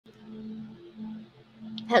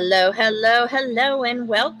Hello, hello, hello, and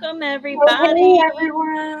welcome Oh, hey everybody.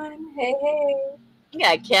 everyone. Hey, hey.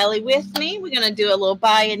 I got Kelly with me. We're going to do a little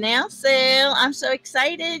buy it now sale. I'm so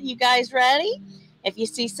excited. You guys ready? If you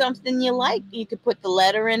see something you like, you could put the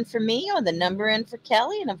letter in for me or the number in for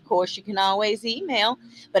Kelly. And of course, you can always email,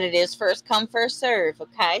 but it is first come, first serve.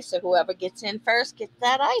 Okay. So whoever gets in first gets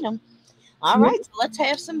that item. All Yep. right. So let's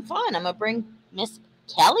have some fun. I'm going to bring Miss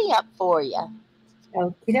Kelly up for you.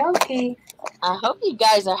 Okie dokie. I hope you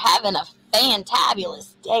guys are having a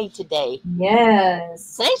fantabulous day today.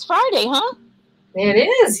 Yes. Today's Friday, huh? It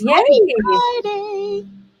is. Happy Yay.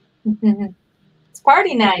 Friday. It's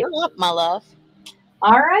party night. You're up, my love.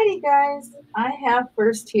 Alrighty, guys. I have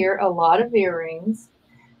first here a lot of earrings.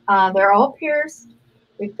 They're all pierced.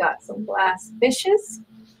 We've got some glass fishes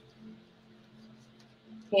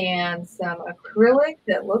and some acrylic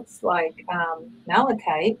that looks like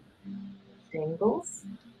malachite dangles.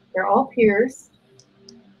 They're all pierced.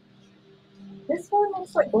 This one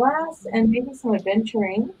looks like glass and maybe some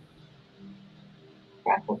aventurine,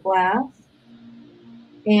 crackle glass.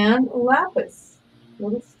 And lapis,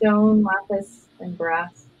 little stone, lapis, and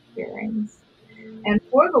brass earrings. And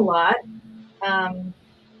for the lot,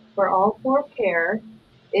 for all four pair,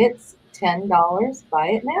 it's $10. Buy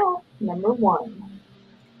it now, number one.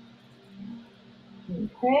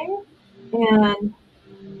 Okay, and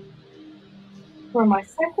for my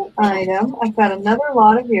second item, I've got another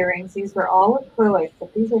lot of earrings. These are all acrylic,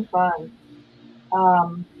 but these are fun.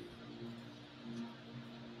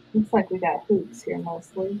 Looks like we got hoops here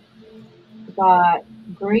mostly. We got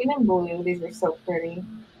green and blue. These are so pretty.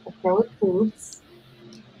 Acrylic hoops.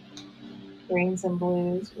 Greens and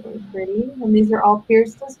blues, really pretty. And these are all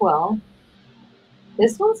pierced as well.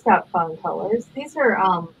 This one's got fun colors. These are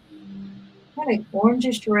kind of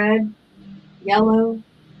orangish red, yellow,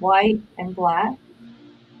 white, and black.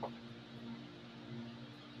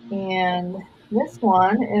 And this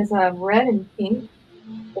one is a red and pink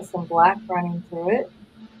with some black running through it.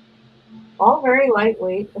 All very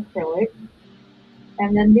lightweight acrylic.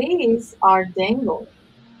 And then these are dangled.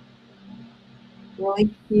 Really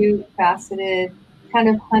cute, faceted, kind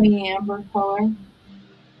of honey amber color.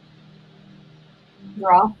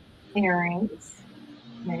 Drop earrings.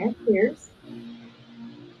 They're pierced.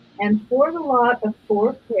 And for the lot of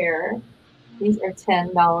four pair, these are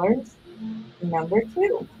 $10. Number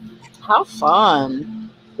two. How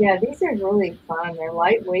fun. Yeah, these are really fun. They're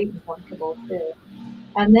lightweight and comfortable too.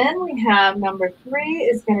 And then we have number three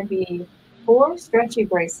is going to be four stretchy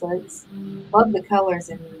bracelets. Love the colors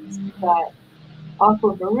in these. We've got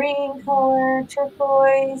aquamarine color,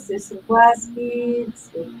 turquoise. There's some glass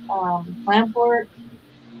beads with clamp work.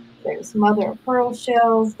 There's mother of pearl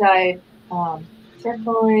shells dyed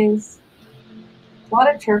turquoise. A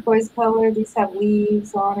lot of turquoise color. These have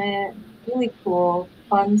leaves on it. Really cool,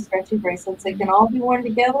 fun, stretchy bracelets. They can all be worn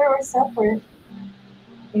together or separate.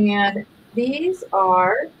 And these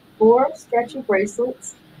are four stretchy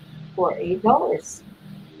bracelets for $8.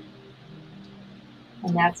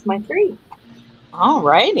 And that's my three. All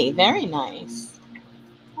righty. Very nice.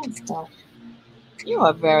 Thanks, Belle. You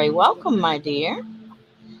are very welcome, my dear.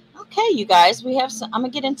 Okay, you guys, we have some. I'm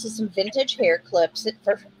going to get into some vintage hair clips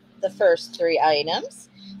for the first three items.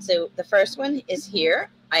 So the first one is here,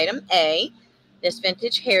 item A, this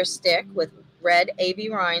vintage hair stick with red AV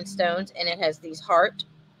rhinestones, and it has these heart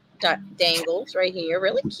dangles right here,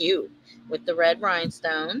 really cute with the red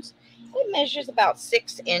rhinestones. It measures about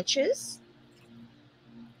 6 inches,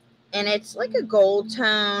 and it's like a gold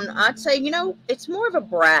tone. I'd say, it's more of a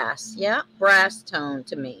brass. Yeah, brass tone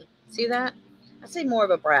to me. See that? I'd say more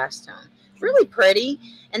of a brass tone. Really pretty.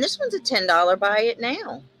 And this one's a $10 buy it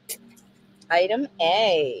now. Item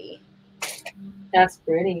A. That's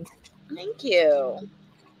pretty. Thank you.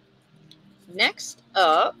 Next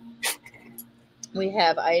up, we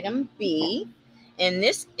have item B. And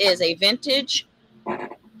this is a vintage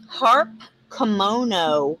harp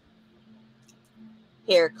kimono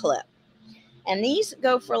hair clip. And these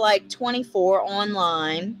go for like 24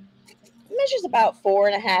 online. It measures about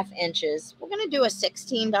 4.5 inches. We're going to do a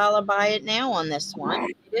 $16 buy it now on this one.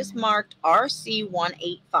 It is marked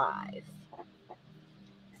RC185.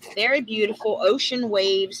 Very beautiful ocean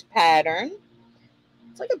waves pattern.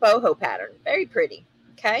 It's like a boho pattern. Very pretty.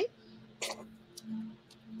 Okay.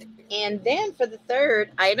 And then for the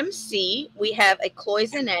third, item C, we have a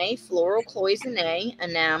cloisonne, floral cloisonne,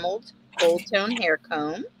 enameled gold tone hair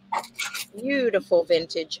comb. Beautiful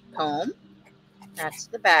vintage comb. That's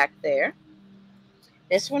the back there.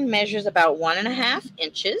 This one measures about 1.5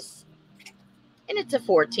 inches. And it's a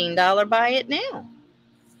 $14 buy it now.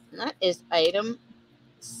 And that is item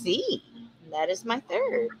C. That is my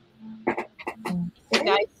third. Okay.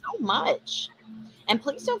 you guys so much. And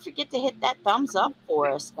please don't forget to hit that thumbs up for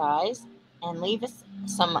us, guys, and leave us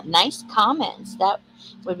some nice comments. That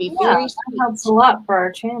would be very that sweet. helps a lot for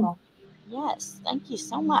our channel. Yes, thank you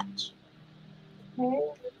so much. Okay.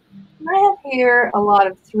 I have here a lot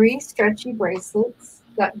of 3 stretchy bracelets.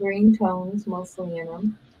 Got green tones mostly in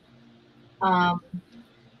them.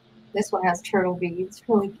 This one has turtle beads,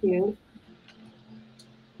 really cute.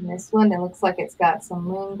 And this one, it looks like it's got some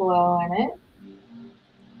moon glow in it.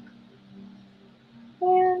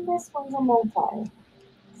 And this one's a multi.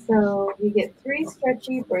 So you get 3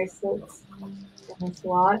 stretchy bracelets in this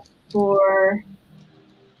lot for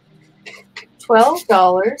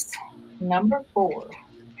 $12, number 4.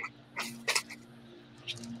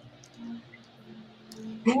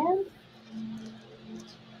 And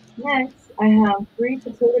next, I have 3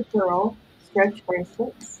 potato pearl stretch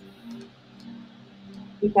bracelets.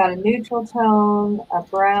 You've got a neutral tone, a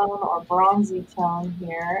brown or bronzy tone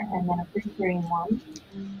here, and then a pretty green one.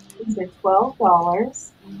 These are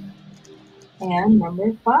 $12. And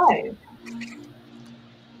number 5.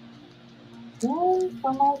 And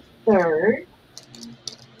for my third,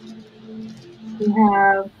 we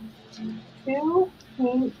have 2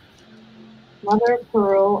 pink mother of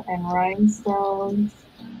pearl and rhinestones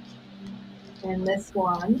in this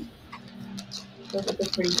one. Look at the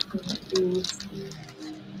pretty pink beads.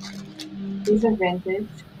 These are vintage.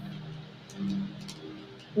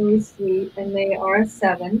 Really sweet, and they are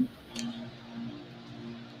 7.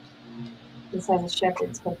 This has a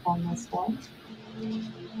shepherd's hook on this one.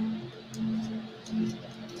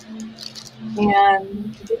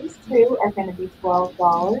 And these 2 are going to be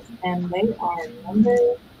 $12, and they are number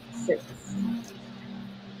 6.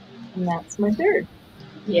 And that's my third.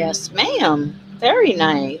 Yes, ma'am. Very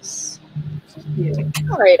nice. Yeah.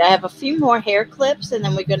 All right, I have a few more hair clips, and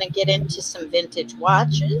then we're going to get into some vintage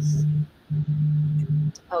watches.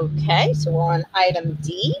 Okay, so we're on item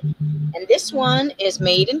D, and this one is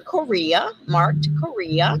made in Korea, marked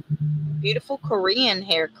Korea. Beautiful Korean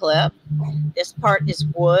hair clip. This part is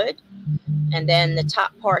wood, and then the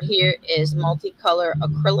top part here is multicolor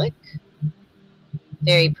acrylic.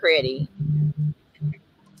 Very pretty.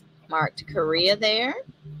 Marked Korea there.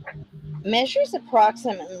 Measures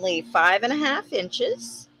approximately 5.5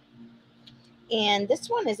 inches. And this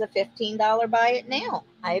one is a $15 buy it now.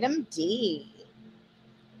 Item D.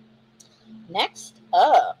 Next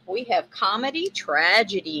up, we have Comedy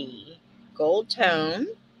Tragedy. Gold tone.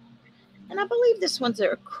 And I believe this one's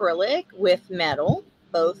acrylic with metal.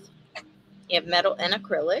 Both. You have metal and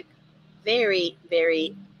acrylic. Very,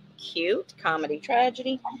 very cute. Comedy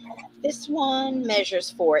Tragedy. This one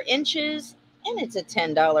measures 4 inches. And it's a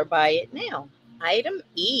 $10 buy it now. Item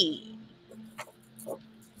E.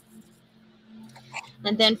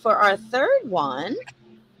 And then for our third one,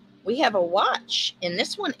 we have a watch. And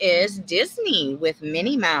this one is Disney with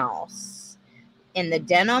Minnie Mouse. In the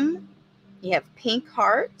denim, you have pink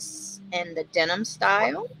hearts and the denim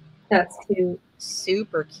style. That's cute.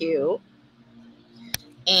 Super cute.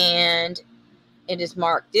 And it is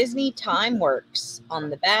marked Disney Time Works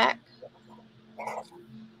on the back.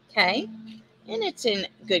 Okay. And it's in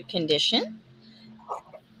good condition.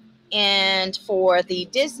 And for the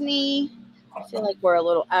Disney, I feel like we're a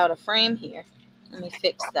little out of frame here. Let me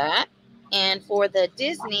fix that. And for the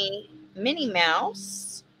Disney Minnie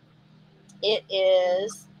Mouse, it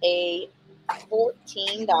is a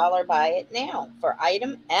 $14 buy it now for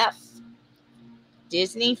item F.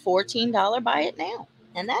 Disney $14 buy it now.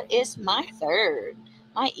 And that is my third.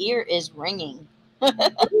 My ear is ringing.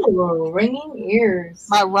 Ooh, ringing ears.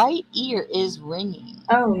 My right ear is ringing.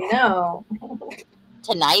 Oh no.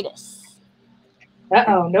 Tinnitus.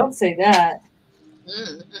 Uh-oh, don't say that.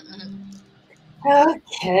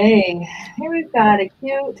 Okay. Here we've got a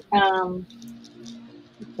cute,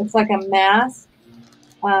 it's like a mask,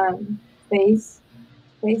 face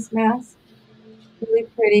mask. Really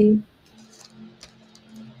pretty.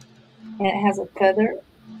 And it has a feather,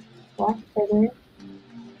 black feather.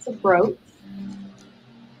 It's a brooch.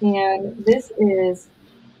 And this is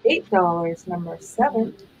 $8, number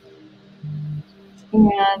 7.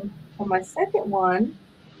 And for my second one,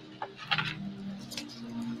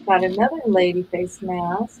 got another lady face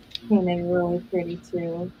mask. Painted really pretty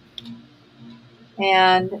too.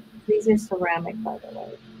 And these are ceramic, by the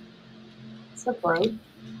way. It's a brooch.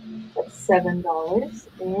 That's $7.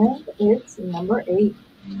 And it's number 8.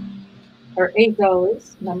 Or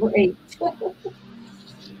 $8, number 8.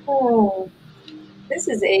 Oh, this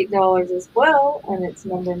is $8 as well, and it's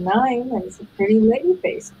number 9, and it's a pretty lady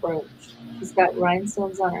face brooch. She's got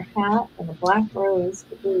rhinestones on her hat and a black rose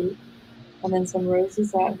to boot, and then some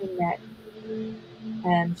roses out her neck.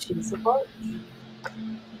 And she's a brooch.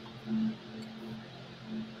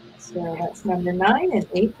 So that's number 9 and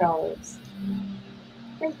 $8.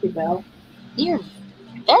 Thank you, Belle. You're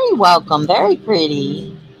very welcome. Very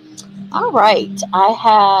pretty. All right. I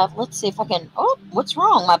have, let's see if I can. Oh, what's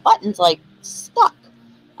wrong? My button's like stuck.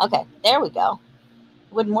 Okay, there we go.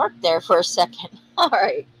 Wouldn't work there for a second. All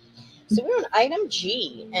right. So we're on item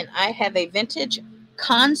G, and I have a vintage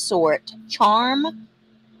consort charm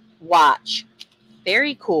watch.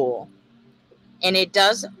 Very cool. And it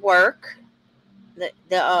does work.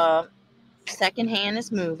 The second hand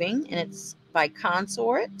is moving, and it's by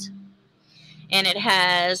Consort. And it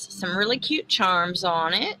has some really cute charms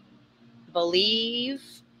on it. Believe,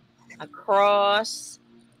 a cross,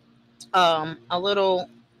 a little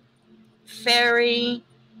fairy,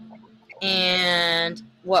 and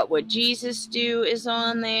what would Jesus do is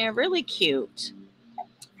on there. Really cute.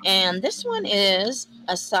 And this one is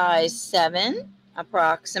a size 7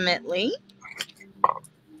 approximately.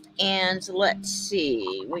 And let's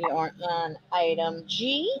see, we are on item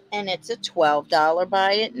G, and it's a $12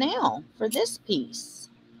 buy it now for this piece.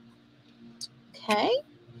 Okay,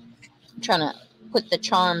 I'm trying to put the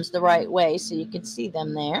charms the right way so you can see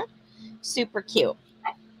them there. Super cute.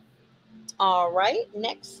 All right,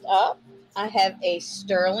 next up, I have a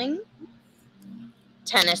sterling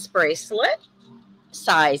tennis bracelet,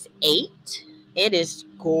 size 8. It is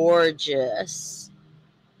gorgeous.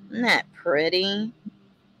 Isn't that pretty?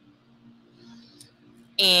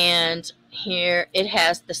 And here it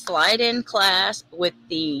has the slide-in clasp with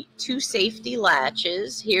the 2 safety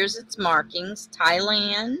latches. Here's its markings: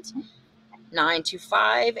 Thailand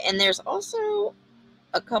 925, and there's also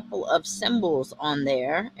a couple of symbols on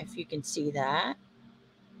there, if you can see that.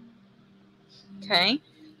 Okay,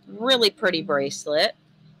 really pretty bracelet.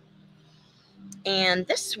 And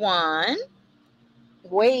this one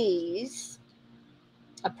weighs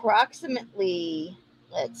approximately,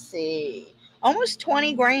 let's see, almost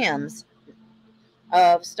 20 grams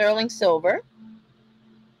of sterling silver.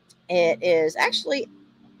 It is actually,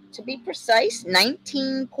 to be precise,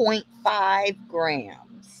 19.5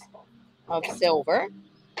 grams of silver.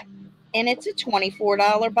 And it's a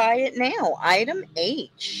 $24 buy it now. Item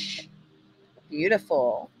H.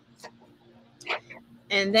 Beautiful.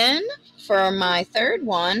 And then for my third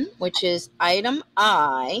one, which is item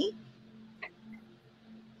I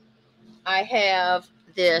have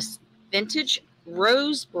this vintage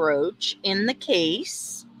rose brooch in the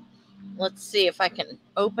case. Let's see if I can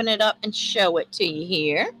open it up and show it to you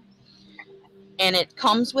here. And it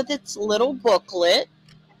comes with its little booklet,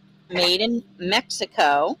 made in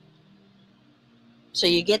Mexico. So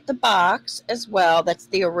you get the box as well. That's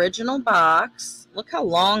the original box. Look how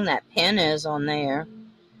long that pin is on there.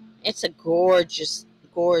 It's a gorgeous,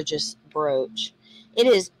 gorgeous brooch. It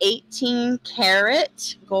is 18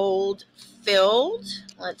 karat gold filled.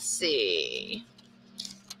 Let's see.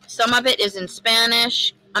 Some of it is in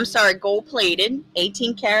Spanish. I'm sorry, gold plated.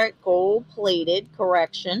 18 karat gold plated,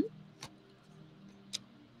 correction.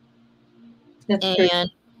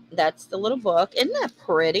 And that's the little book. Isn't that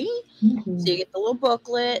pretty? Mm-hmm. So you get the little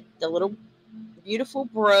booklet, the little beautiful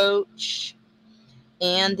brooch,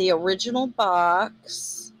 and the original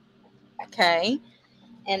box. Okay.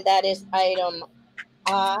 And that is item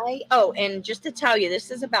I. Oh, and just to tell you,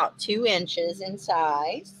 this is about 2 inches in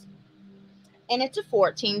size. And it's a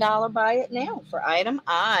 $14 buy it now for item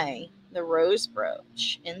I, the rose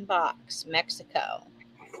brooch in box, Mexico.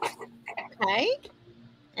 Okay.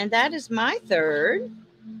 And that is my third.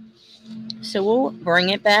 So we'll bring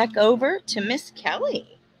it back over to Miss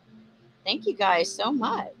Kelly. Thank you guys so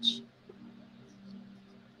much.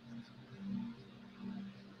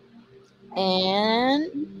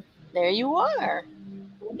 And there you are.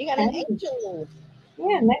 You got an angel.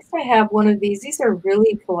 Yeah, next I have one of these. These are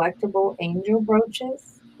really collectible angel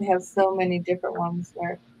brooches. They have so many different ones.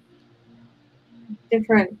 They're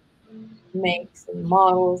different makes and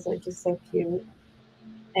models. They're just so cute.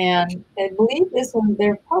 And I believe this one,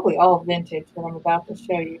 they're probably all vintage, what I'm about to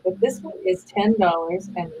show you. But this one is $10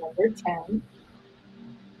 and number 10.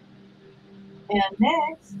 And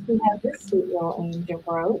next, we have this sweet little angel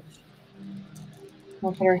brooch.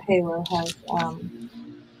 Look at her halo has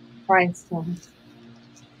rhinestones.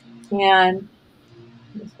 And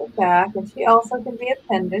just the back, and she also can be a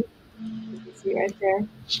pendant. You can see right there.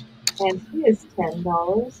 And she is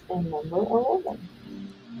 $10 and number 11.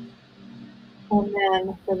 And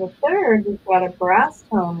then for the third, we've got a brass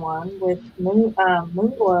tone one with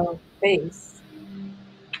moonglow base.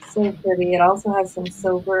 So pretty. It also has some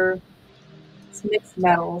silver, some mixed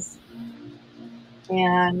metals.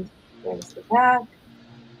 And there's the back.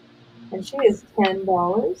 And she is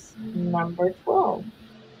 $10, number 12.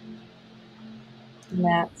 And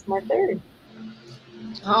that's my third.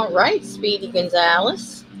 All right, Speedy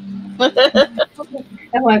Gonzalez.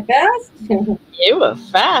 Am I fast? You were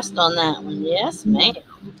fast on that one. Yes, ma'am.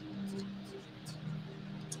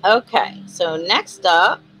 Okay, so next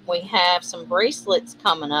up, we have some bracelets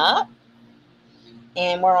coming up.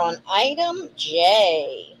 And we're on item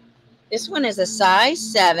J. This one is a size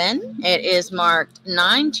 7. It is marked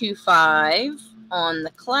 925 on the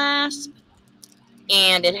clasp.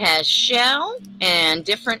 And it has shell and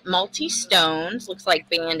different multi-stones. Looks like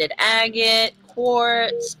banded agate,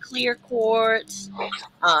 quartz, clear quartz,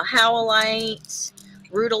 howlite,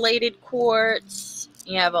 rutilated quartz.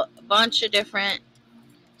 You have a bunch of different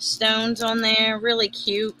stones on there. Really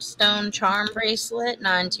cute stone charm bracelet,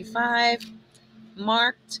 925.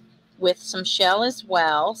 Marked with some shell as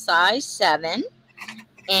well, size 7.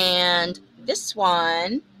 And this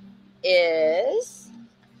one is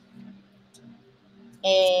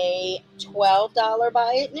a $12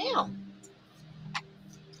 buy it now.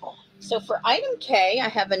 So for item K, I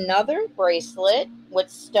have another bracelet with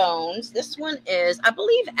stones. This one is, I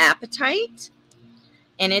believe, apatite.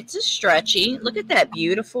 And it's a stretchy. Look at that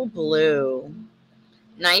beautiful blue.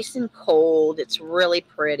 Nice and cold. It's really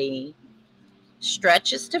pretty.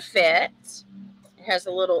 Stretches to fit. It has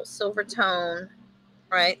a little silver tone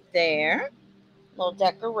right there. Little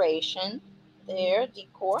decoration there,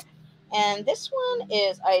 decor. And this one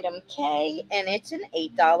is item K, and it's an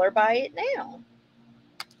 $8 buy it now.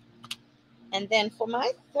 And then for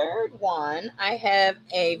my third one, I have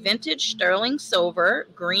a vintage sterling silver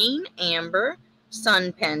green amber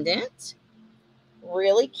sun pendant.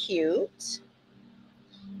 Really cute.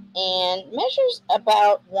 And measures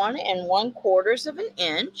about 1 1/4 of an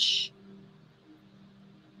inch.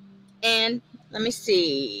 And let me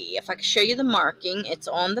see if I can show you the marking. It's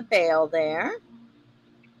on the bail there.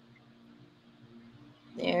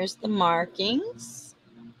 There's the markings.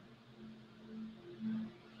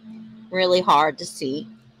 Really hard to see.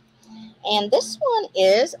 And this one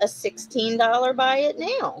is a $16 buy it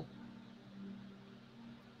now.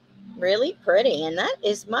 Really pretty. And that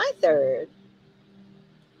is my third.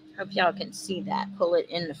 Hope y'all can see that. Pull it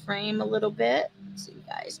in the frame a little bit so you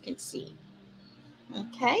guys can see.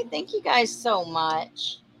 Okay. Thank you guys so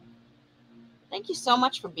much. Thank you so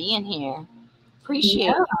much for being here. Appreciate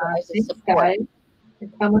you guys' Thanks, support. guys, for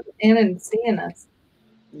coming in and seeing us.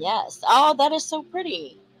 Yes. Oh, that is so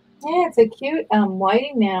pretty. Yeah, it's a cute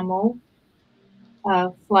white enamel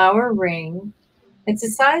flower ring. It's a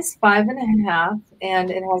size 5.5,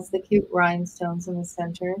 and it has the cute rhinestones in the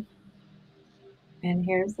center. And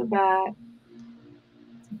here's the back.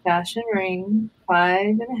 It's a fashion ring,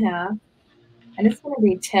 5.5, and it's going to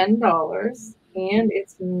be $10, and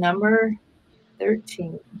it's number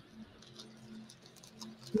 13.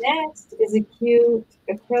 Next is a cute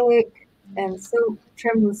acrylic and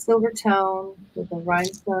trimmed with silver tone with a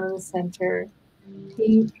rhinestone in the center.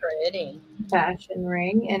 Pink Pretty. fashion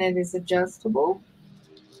ring, and it is adjustable.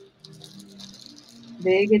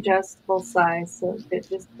 Big adjustable size, so it fits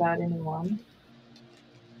just about anyone.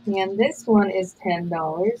 And this one is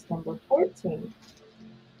 $10, number 14.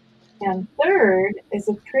 And third is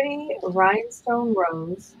a pretty rhinestone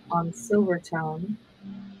rose on silver tone.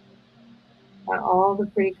 Got all the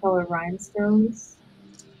pretty color rhinestones.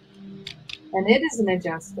 And it is an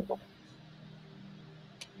adjustable.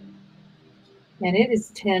 And it is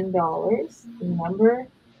 $10, number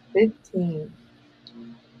 15.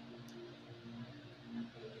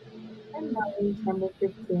 $10, number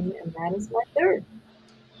 15, and that is my third.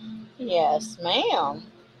 Yes, ma'am.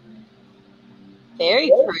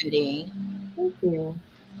 Very pretty. Thank you.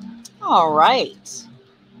 All right.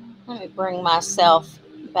 Let me bring myself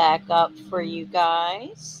back up for you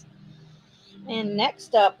guys. And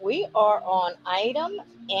next up, we are on item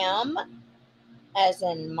M as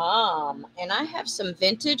in mom. And I have some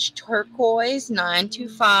vintage turquoise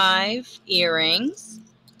 925 earrings.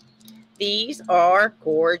 These are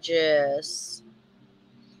gorgeous.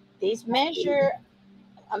 These measure,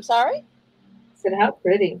 I'm sorry? I said, how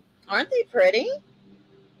pretty. Aren't they pretty?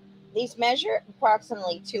 These measure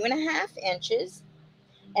approximately 2.5 inches,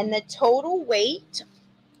 and the total weight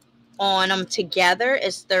on them together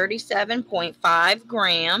is 37.5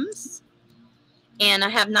 grams. And I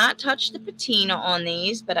have not touched the patina on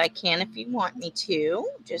these, but I can if you want me to.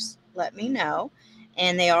 Just let me know.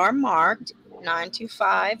 And they are marked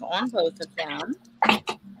 925 on both of them.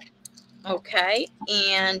 Okay,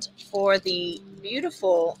 and for the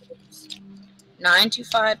beautiful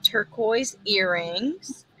 925 turquoise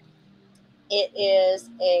earrings, it is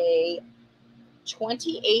a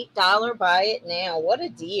 $28 buy it now. What a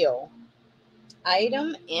deal.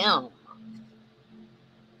 Item M.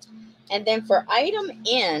 And then for item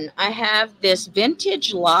N, I have this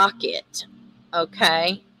vintage locket.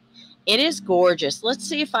 Okay. It is gorgeous. Let's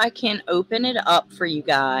see if I can open it up for you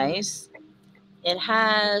guys. It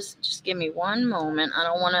has, just give me one moment. I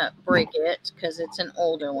don't want to break it because it's an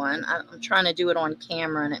older one. I'm trying to do it on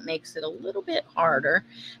camera and it makes it a little bit harder.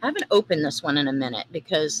 I haven't opened this one in a minute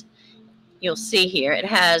because you'll see here it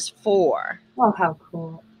has 4. Oh, how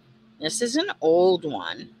cool. This is an old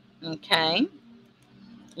one. Okay.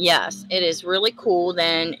 Yes, it is really cool.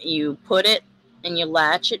 Then you put it and you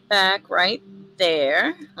latch it back right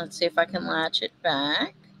there. Let's see if I can latch it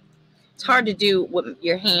back. It's hard to do with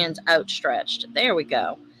your hands outstretched. There we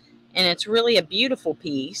go. And it's really a beautiful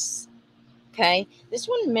piece. Okay. This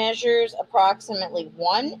one measures approximately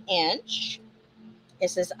 1 inch. It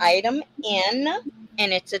says item N,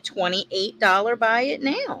 and it's a $28 buy it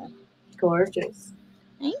now. Gorgeous.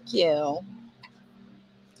 Thank you.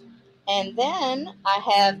 And then I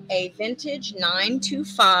have a vintage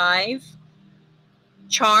 925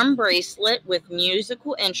 charm bracelet with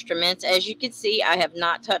musical instruments. As you can see, I have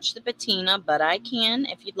not touched the patina, but I can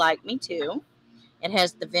if you'd like me to. It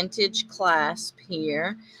has the vintage clasp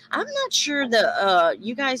here. I'm not sure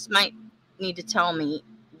you guys might need to tell me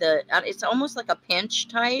it's almost like a pinch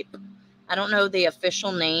type. I don't know the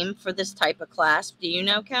official name for this type of clasp. Do you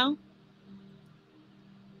know, Cal?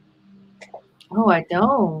 Oh, I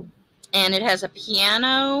don't. And it has a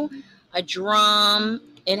piano, a drum.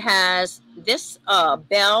 It has this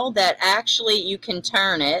bell that actually you can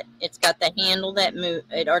turn it. It's got the handle that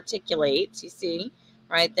it articulates. You see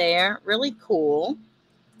right there, really cool.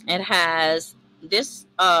 It has this.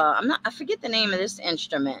 I forget the name of this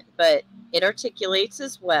instrument, but it articulates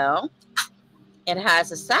as well. It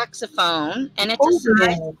has a saxophone, and it's a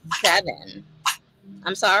size 7.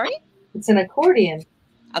 I'm sorry. It's an accordion.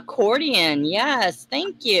 Accordion, yes,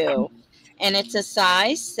 thank you. And it's a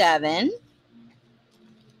size 7,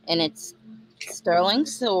 and it's sterling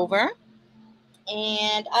silver.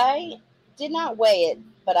 And I did not weigh it,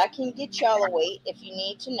 but I can get y'all a weight if you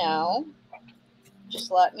need to know. Just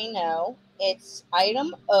let me know. It's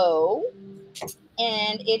item O,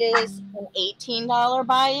 and it is an $18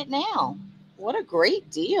 buy it now. What a great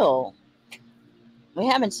deal.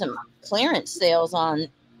 We're having some clearance sales on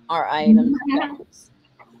our items.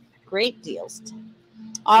 Great deals.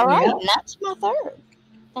 All right, and that's my third.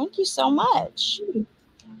 Thank you so much.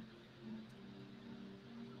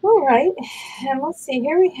 All right, and let's see.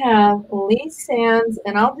 Here we have Lee Sands,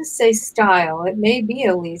 and I'll just say style. It may be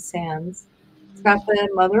a Lee Sands. It's got the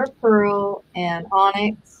mother of pearl and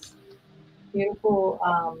onyx, beautiful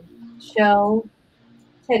shell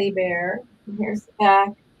teddy bear. And here's the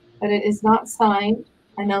back, but it is not signed.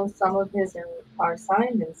 I know some of his are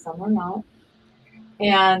signed and some are not.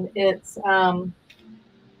 And it's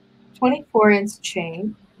 24-inch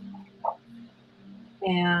chain.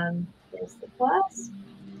 And here's the clasp.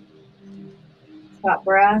 It's got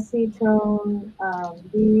brassy tone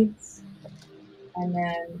beads, and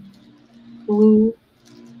then blue,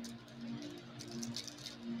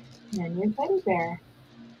 and your teddy bear.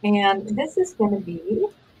 And this is going to be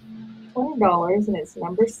 $20, and it's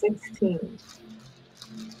number 16.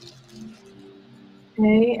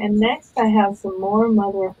 Okay, and next I have some more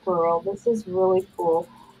mother of pearl. This is really cool.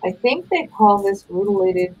 I think they call this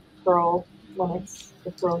rutilated pearl when it's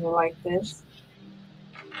the pearls are like this.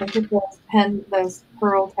 Look at those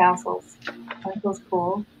pearl tassels. That feels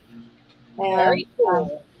cool. And, very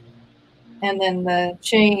cool. And then the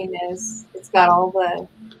chain it's got all the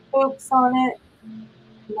hoops on it.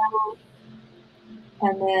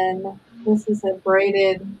 And then this is a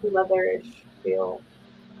braided leatherish feel.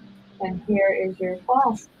 And here is your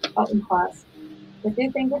clasp, button clasp. I do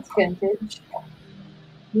think it's vintage.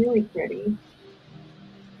 Really pretty.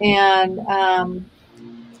 And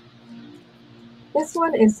this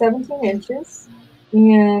one is 17 inches.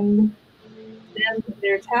 And then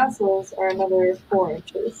their tassels are another 4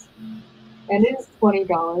 inches. And it is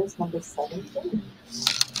 $20, number 17.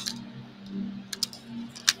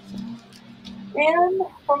 And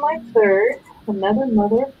for my third, another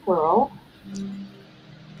mother of pearl.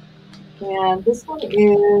 And this one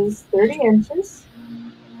is 30 inches.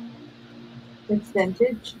 It's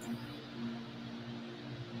vintage.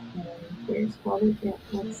 And here's what it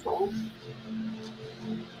looks like.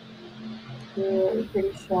 Really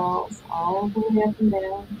pretty shells all the way up and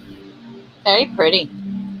down. Very pretty.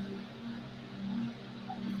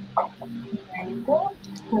 There you go.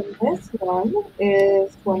 And this one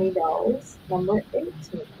is $20, number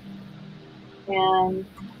 18. And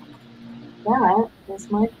that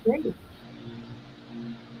is my 3.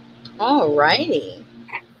 All righty.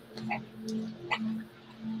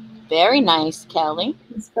 Very nice, Kelly.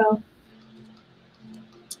 So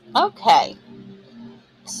Okay,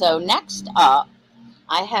 so next up,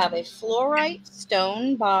 I have a fluorite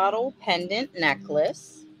stone bottle pendant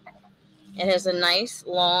necklace. It has a nice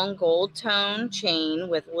long gold tone chain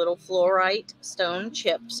with little fluorite stone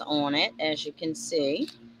chips on it, as you can see.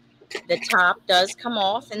 The top does come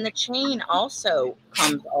off, and the chain also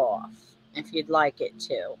comes off if you'd like it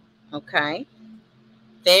to. Okay,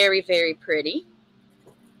 very, very pretty.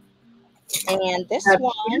 And this That's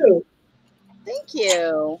one, cute. thank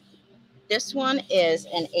you. This one is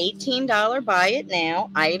an $18 buy it now,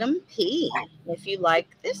 item P, if you like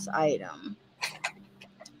this item.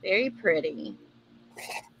 Very pretty.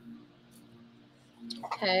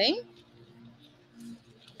 Okay.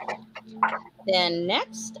 Then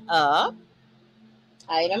next up,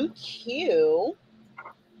 item Q,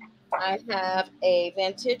 I have a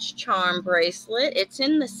vintage charm bracelet. It's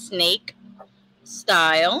in the snake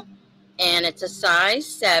style, and it's a size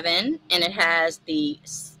 7, and it has the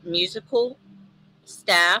musical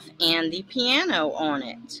staff and the piano on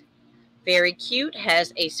it. Very cute,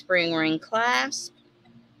 has a spring ring clasp,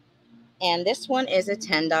 and this one is a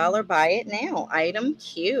 $10 buy it now, item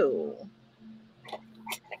Q.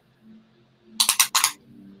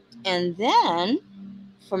 And then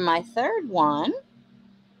for my third one,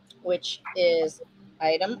 which is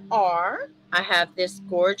item R, I have this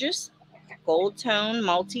gorgeous gold tone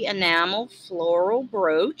multi enamel floral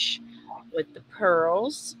brooch with the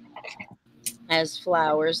pearls as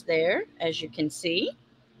flowers there, as you can see,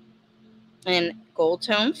 and gold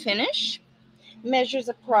tone finish. Measures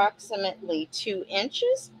approximately 2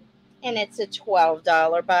 inches, and it's a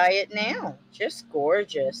 $12 buy it now. Just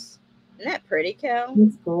gorgeous. Isn't that pretty, Cal?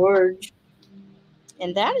 It's gorgeous.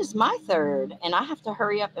 And that is my third, and I have to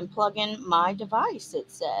hurry up and plug in my device, it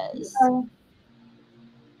says.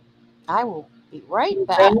 I will be right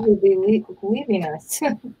back. Brenda will be leaving us.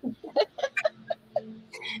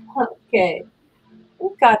 Okay.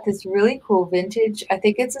 We've got this really cool vintage. I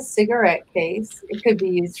think it's a cigarette case. It could be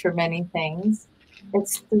used for many things.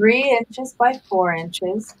 It's 3 inches by 4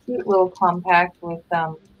 inches. Cute little compact with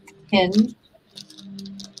hinge.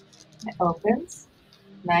 It opens.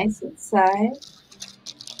 Nice inside.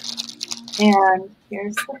 And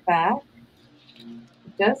here's the back.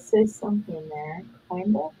 It does say something there.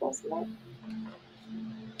 Kind of, doesn't it?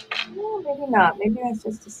 No, maybe not. Maybe that's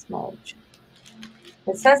just a smudge.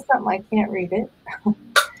 It says something, I can't read it.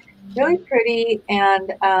 Really pretty,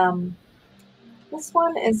 and this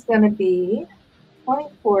one is going to be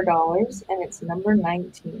 $24, and it's number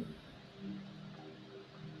 19.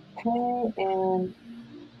 Okay, and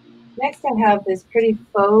next I have this pretty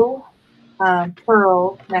faux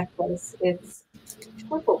pearl necklace. It's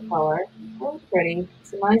purple color, really pretty.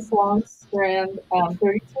 It's a nice long strand,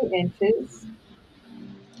 32 inches.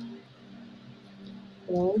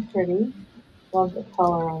 Really pretty. Love the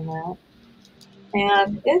color on that.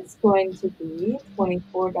 And it's going to be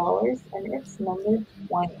 $24, and it's number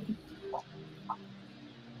 20.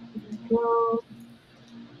 I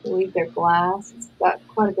believe they're glass. It's got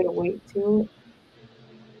quite a bit of weight to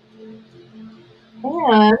it.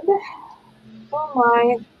 And for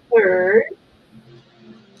my third,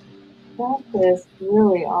 got this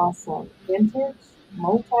really awesome vintage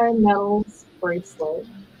multi-metals bracelet.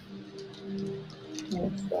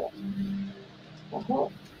 Here's the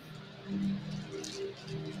hook.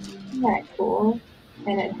 Isn't that cool?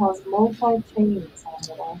 And it has multi-chains on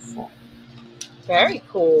it also. Very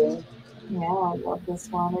cool. Yeah, I love this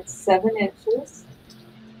one. It's 7 inches.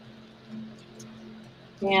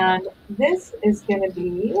 And this is going to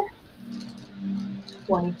be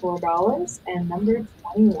 $24 and number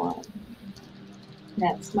 21.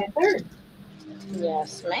 That's my third.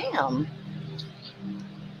 Yes, ma'am.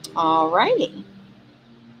 All righty.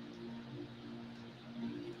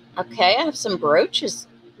 Okay, I have some brooches,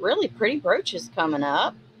 really pretty brooches coming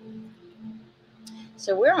up.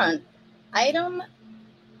 So we're on item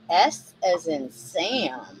S as in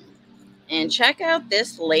Sam. And check out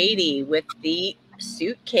this lady with the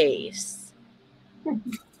suitcase.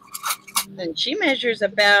 And she measures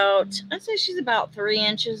about, I'd say she's about 3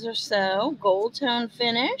 inches or so. Gold tone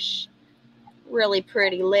finish. Really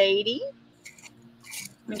pretty lady.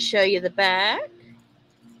 Let me show you the back.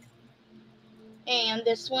 And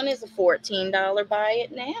this one is a $14 buy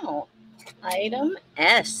it now. Item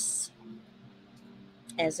S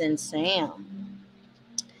as in Sam.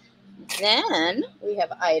 Then we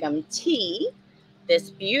have item T, this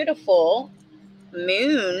beautiful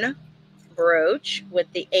moon brooch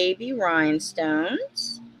with the AB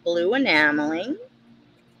rhinestones, blue enameling.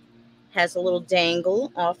 Has a little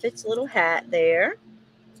dangle off its little hat there.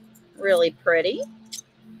 Really pretty.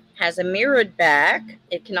 Has a mirrored back.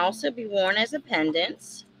 It can also be worn as a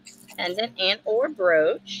pendant. pendant and or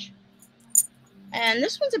brooch. And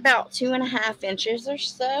this one's about 2.5 inches or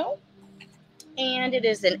so. And it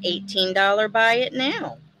is an $18 buy it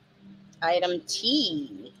now. Item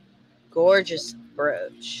T, gorgeous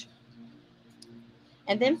brooch.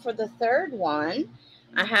 And then for the third one,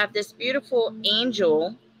 I have this beautiful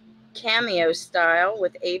angel cameo style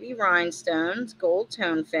with AB rhinestones, gold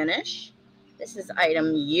tone finish. This is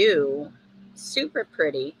item U, super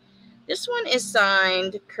pretty. This one is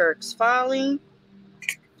signed Kirk's Folly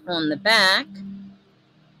on the back.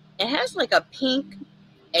 It has like a pink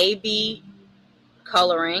AB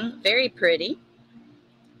coloring, very pretty.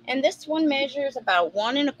 And this one measures about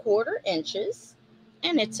 1¼ inches,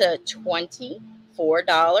 and it's a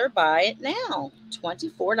 $24 buy it now.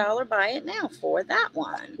 $24 buy it now for that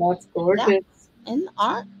one. That's gorgeous. And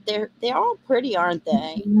they're all pretty, aren't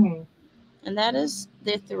they? Mm. And that is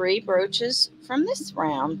the 3 brooches from this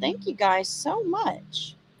round. Thank you guys so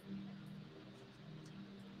much.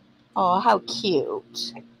 Oh, how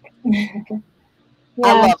cute. Yeah,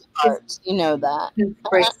 I love hearts. You know that. this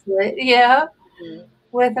bracelet, yeah, Mhm.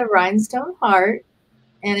 with a rhinestone heart,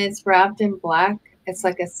 and it's wrapped in black. It's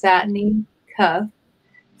like a satiny cuff.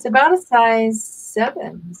 It's about a size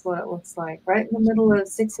 7 is what it looks like, right in the middle of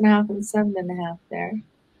 6.5 and 7.5 there.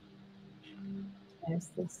 There's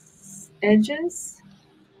the edges.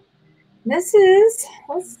 This is,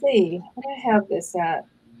 let's see, what do I have this at?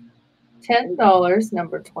 $10,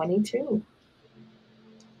 number 22.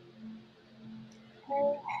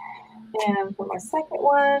 Okay. And for my second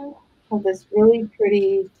one, I have this really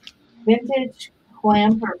pretty vintage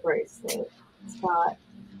clamper bracelet. It's got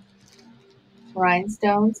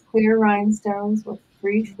rhinestones, clear rhinestones with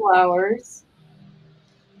 3 flowers,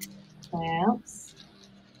 clamps,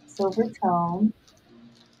 silver tone,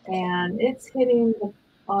 and it's hitting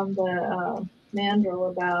on the mandrel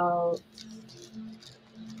about,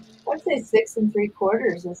 I'd say 6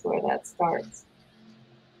 3/4 is where that starts.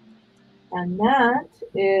 And that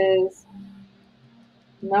is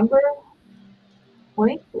number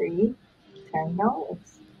 23,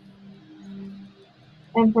 $10.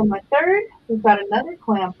 And for my third, we've got another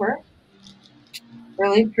clamper,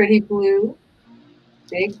 really pretty blue,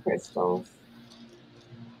 big crystals,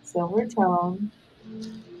 silver tone,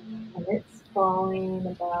 and it's falling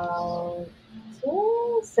about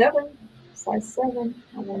 7, size 7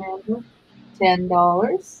 on the mandrel,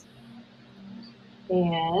 $10.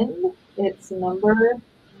 And it's number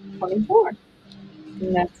 24.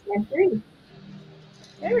 And that's my 3.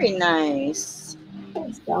 Very nice.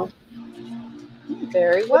 Thanks, Belle.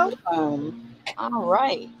 Very welcome. All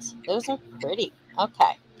right. Those are pretty.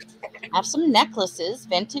 Okay. I have some necklaces,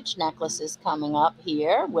 vintage necklaces coming up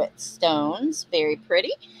here with stones. Very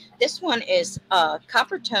pretty. This one is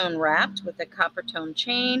copper tone wrapped with a copper tone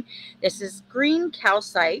chain. This is green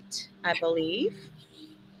calcite, I believe.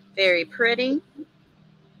 Very pretty.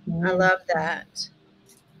 I love that.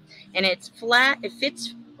 And it's flat. It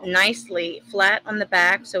fits nicely flat on the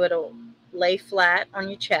back, so it'll lay flat on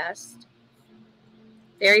your chest.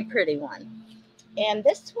 Very pretty one. And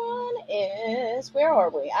this one is, where are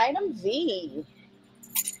we? Item V.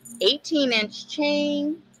 18-inch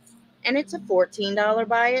chain, and it's a $14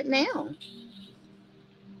 buy it now.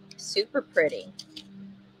 Super pretty.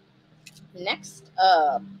 Next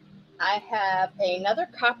up, I have another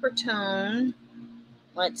copper tone,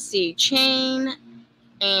 let's see, chain,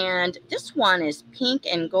 and this one is pink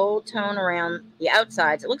and gold tone around the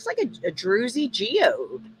outsides. It looks like a druzy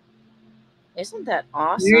geode. Isn't that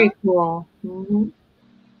awesome? Very cool. Mm-hmm.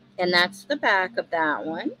 And that's the back of that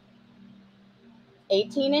one.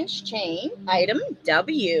 18-inch chain, item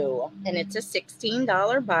W, and it's a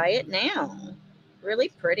 $16 buy it now. Really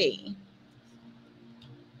pretty.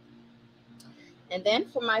 And then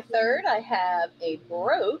for my third, I have a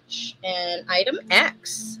brooch and item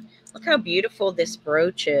X. Look how beautiful this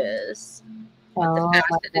brooch is. With the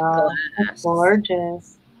faceted glass. That's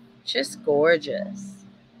gorgeous. Just gorgeous.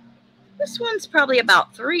 This one's probably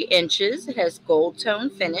about 3 inches. It has gold tone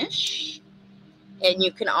finish. And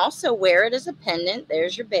you can also wear it as a pendant.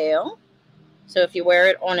 There's your bail. So if you wear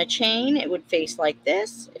it on a chain, it would face like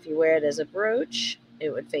this. If you wear it as a brooch,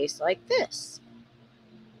 it would face like this.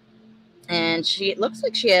 And it looks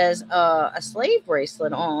like she has a slave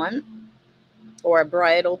bracelet on, or a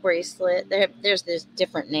bridal bracelet. There's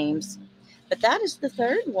different names. But that is the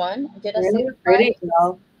third one. Did I say it pretty,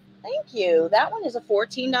 right? Thank you. That one is a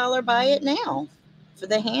 $14 buy it now for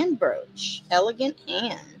the hand brooch. Elegant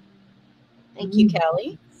hand. Thank you,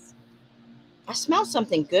 Kelly. I smell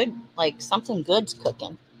something good, like something good's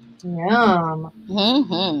cooking. Yum.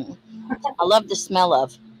 Mm-hmm. I love the smell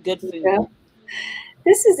of good food. Yeah.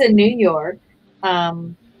 This is in New York.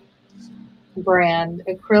 brand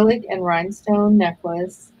acrylic and rhinestone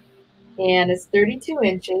necklace, and it's 32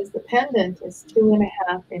 inches. The pendant is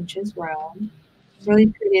 2.5 inches round. Really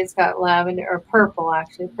pretty. It's got lavender or purple,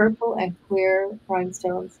 actually, purple and clear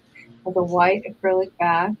rhinestones with a white acrylic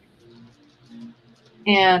back,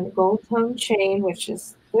 and gold tone chain, which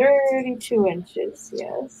is 32 inches.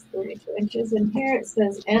 Yes, 32 inches. And here it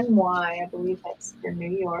says NY. I believe that's for New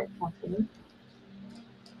York company.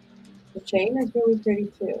 The chain is really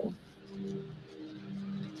pretty too.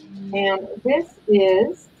 And this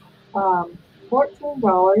is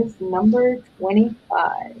 $14, number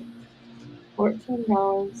 25. $14,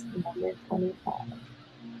 number 25.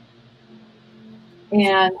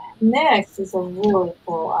 And next is a really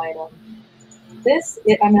cool item. I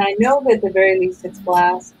mean, I know that at the very least it's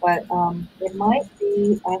glass, but it might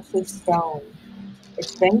be actually stone.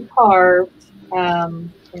 It's been carved.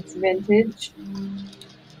 It's vintage.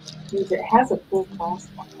 It has a cool clasp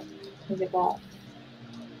on it. Look at that.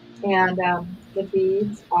 And the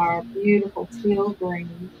beads are beautiful teal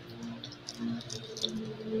green.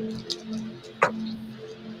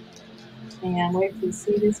 And wait till you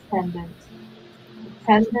see this pendant. The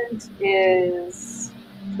pendant is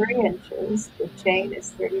 3 inches. The chain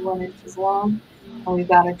is 31 inches long. And we've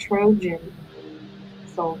got a Trojan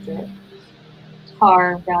soldier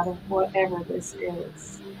carved out of whatever this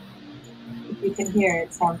is. If you can hear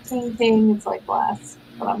it sound ting ting, it's like glass,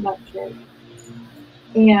 but I'm not sure.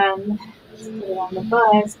 And let's put it on the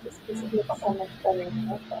bust just because it looks so much better than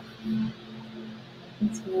that.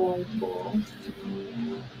 It's really cool.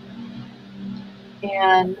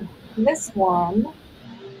 And this one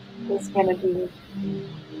is going to be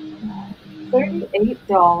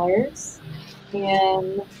 $38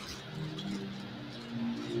 and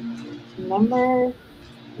number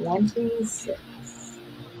 26.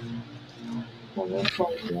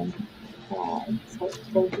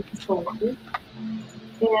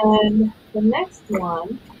 And the next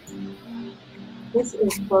one, this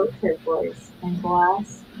is faux turquoise and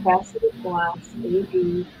glass, faceted glass,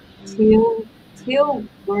 AB, teal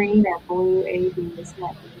green or blue AB. Isn't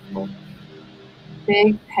that beautiful?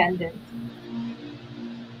 Big pendant.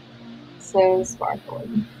 So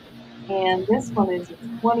sparkly. And this one is a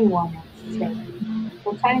 21-inch chain.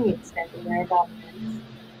 So tiny extended there, about an inch.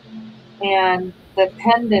 And the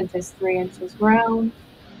pendant is 3 inches round.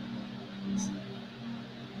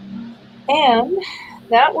 And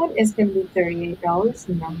that one is going to be $38,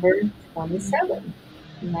 number 27.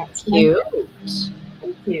 And that's Cute.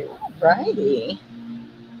 Thank you. Alrighty.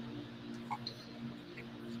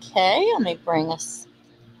 Okay, let me bring us.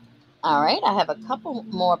 All right, I have a couple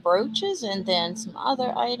more brooches and then some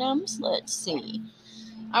other items. Let's see.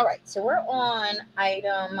 All right, so we're on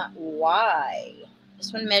item Y.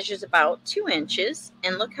 This one measures about 2 inches,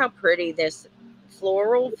 and look how pretty this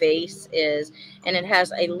floral vase is, and it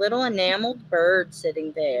has a little enameled bird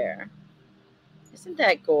sitting there. Isn't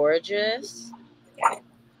that gorgeous?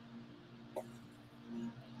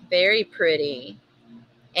 Very pretty.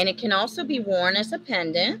 And it can also be worn as a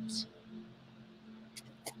pendant.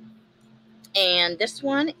 And this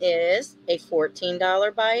one is a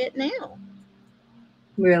 $14 buy it now.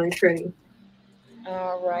 Really pretty.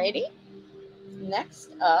 All righty.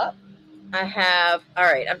 Next up, I have, all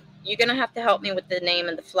right, you're going to have to help me with the name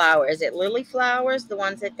of the flower. Is it lily flowers, the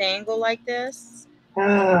ones that dangle like this?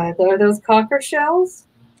 Are those cocker shells?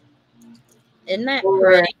 Isn't that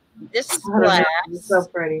pretty? This is glass. It's so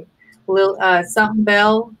pretty. Something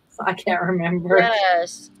bell. I can't remember.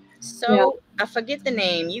 Yes. So, yeah. I forget the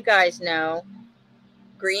name. You guys know.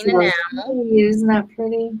 Green enamel. Isn't that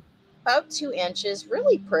pretty? About 2 inches.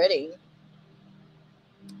 Really pretty.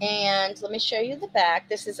 And let me show you the back.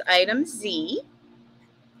 This is item Z.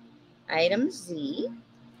 Item Z.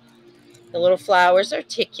 The little flowers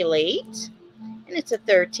articulate. And it's a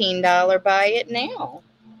 $13 buy it now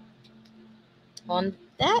on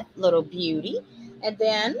that little beauty. And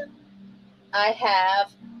then I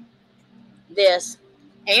have this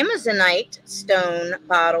Amazonite stone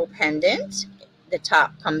bottle pendant. The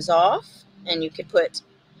top comes off, and you could put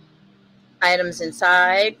items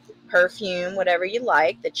inside, perfume, whatever you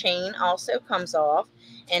like. The chain also comes off,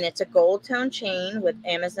 and it's a gold tone chain with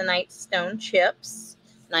Amazonite stone chips.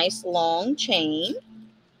 Nice long chain.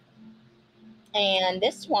 And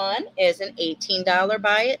this one is an $18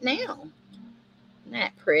 buy it now. Isn't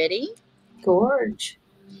that pretty? Gorge.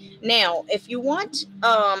 Now, if you want,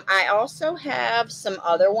 I also have some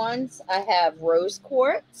other ones. I have rose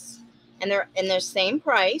quartz, and they're same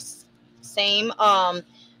price, same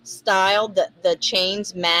style. The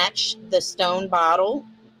chains match the stone bottle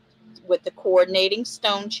with the coordinating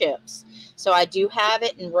stone chips. So I do have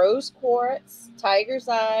it in rose quartz, tiger's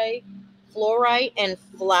eye, fluorite and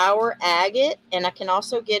flower agate, and I can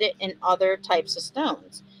also get it in other types of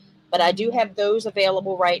stones. But I do have those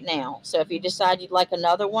available right now. So if you decide you'd like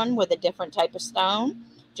another one with a different type of stone,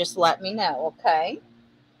 just let me know, okay?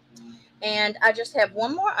 And I just have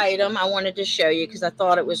one more item I wanted to show you because I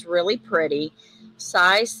thought it was really pretty.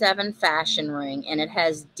 Size 7 fashion ring, and it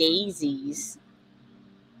has daisies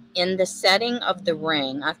in the setting of the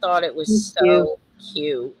ring. I thought it was so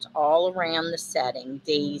cute. All around the setting,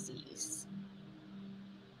 daisies.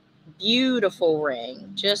 Beautiful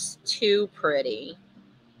ring, just too pretty.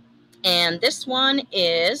 And this one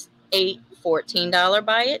is $14.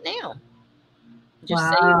 Buy it now. Just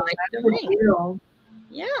say you like the ring. Deal.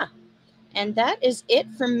 Yeah. And that is it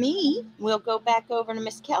for me. We'll go back over to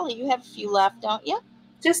Miss Kelly. You have a few left, don't you?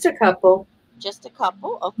 Just a couple. Just a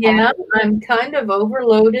couple? Okay. Yeah, I'm kind of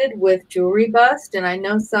overloaded with jewelry bust, and I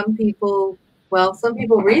know some people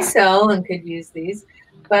resell and could use these,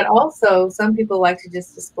 but also some people like to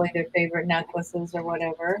just display their favorite necklaces or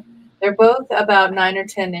whatever. They're both about 9 or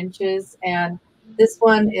 10 inches, and this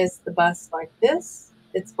one is the bust like this.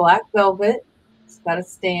 It's black velvet. It's got a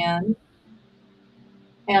stand.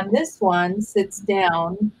 And this one sits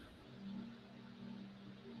down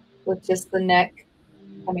with just the neck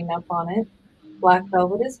coming up on it. Black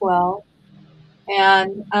velvet as well.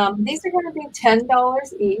 And these are going to be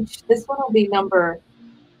 $10 each. This one will be number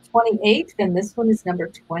 28, and this one is number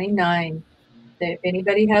 29. If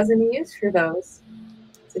anybody has any use for those,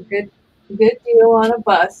 it's a good deal on a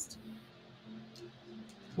bust.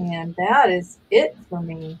 And that is it for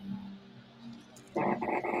me.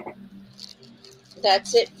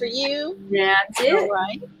 That's it for you? That's it. All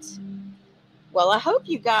right. Well, I hope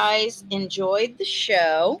you guys enjoyed the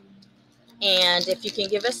show. And if you can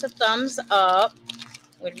give us a thumbs up,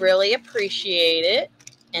 we'd really appreciate it.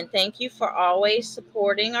 And thank you for always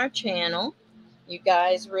supporting our channel. You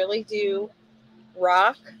guys really do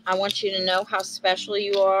rock. I want you to know how special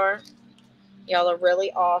you are. Y'all are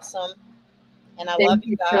really awesome. And I love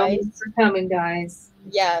you guys. Thank you for coming, guys.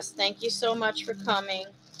 Yes, thank you so much for coming.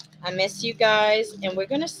 I miss you guys, and we're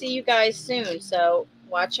going to see you guys soon. So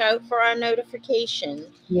watch out for our notification.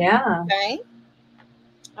 Yeah. Okay?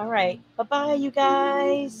 All right. Bye-bye, you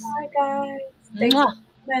guys. Bye, guys. Thank you,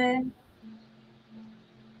 man.